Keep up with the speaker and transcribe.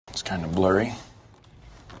kind of blurry.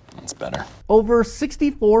 That's better. Over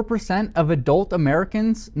 64% of adult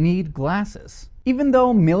Americans need glasses. Even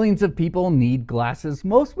though millions of people need glasses,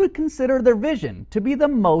 most would consider their vision to be the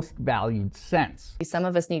most valued sense. Some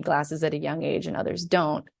of us need glasses at a young age and others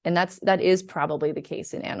don't, and that is probably the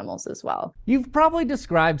case in animals as well. You've probably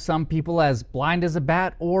described some people as blind as a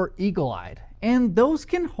bat or eagle-eyed, and those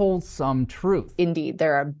can hold some truth. Indeed,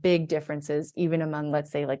 there are big differences even among, let's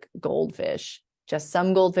say, like goldfish. Just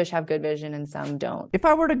some goldfish have good vision and some don't. If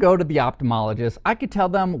I were to go to the ophthalmologist, I could tell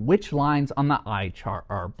them which lines on the eye chart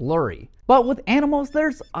are blurry. But with animals,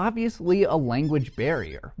 there's obviously a language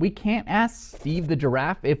barrier. We can't ask Steve the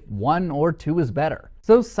giraffe if 1 or 2 is better.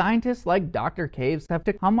 So scientists like Dr. Caves have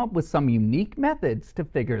to come up with some unique methods to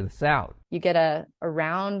figure this out. You get a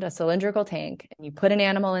cylindrical tank, and you put an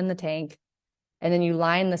animal in the tank, and then you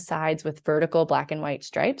line the sides with vertical black and white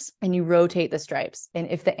stripes, and you rotate the stripes. And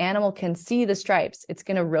if the animal can see the stripes, it's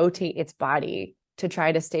going to rotate its body to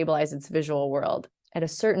try to stabilize its visual world. At a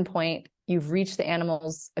certain point, you've reached the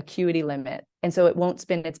animal's acuity limit, and so it won't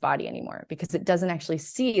spin its body anymore because it doesn't actually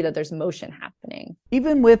see that there's motion happening.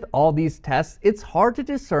 Even with all these tests, it's hard to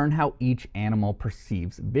discern how each animal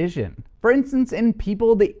perceives vision. For instance, in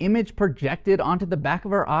people, the image projected onto the back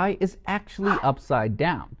of our eye is actually upside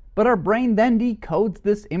down. But our brain then decodes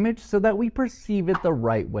this image so that we perceive it the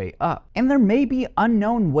right way up. And there may be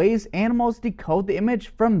unknown ways animals decode the image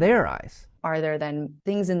from their eyes. Are there then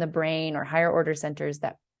things in the brain or higher order centers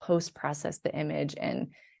that post-process the image and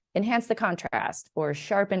enhance the contrast or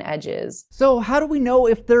sharpen edges? So how do we know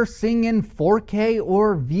if they're seeing in 4K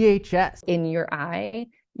or VHS? In your eye,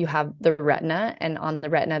 you have the retina, and on the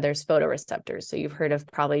retina, there's photoreceptors. So you've heard of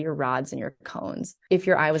probably your rods and your cones. If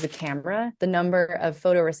your eye was a camera, the number of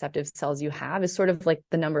photoreceptive cells you have is sort of like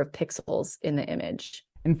the number of pixels in the image.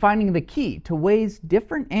 And finding the key to ways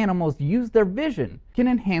different animals use their vision can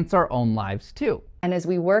enhance our own lives too. And as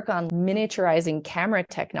we work on miniaturizing camera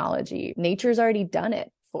technology, nature's already done it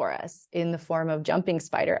for us in the form of jumping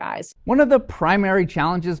spider eyes. One of the primary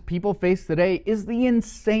challenges people face today is the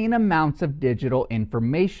insane amounts of digital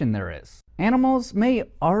information there is. Animals may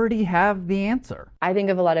already have the answer. I think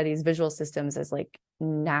of a lot of these visual systems as like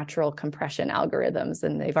natural compression algorithms,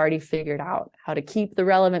 and they've already figured out how to keep the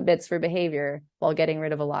relevant bits for behavior while getting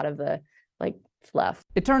rid of a lot of the fluff.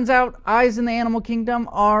 It turns out eyes in the animal kingdom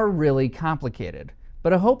are really complicated,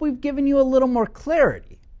 but I hope we've given you a little more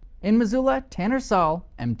clarity. In Missoula, Tanner Saul,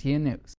 MTN News.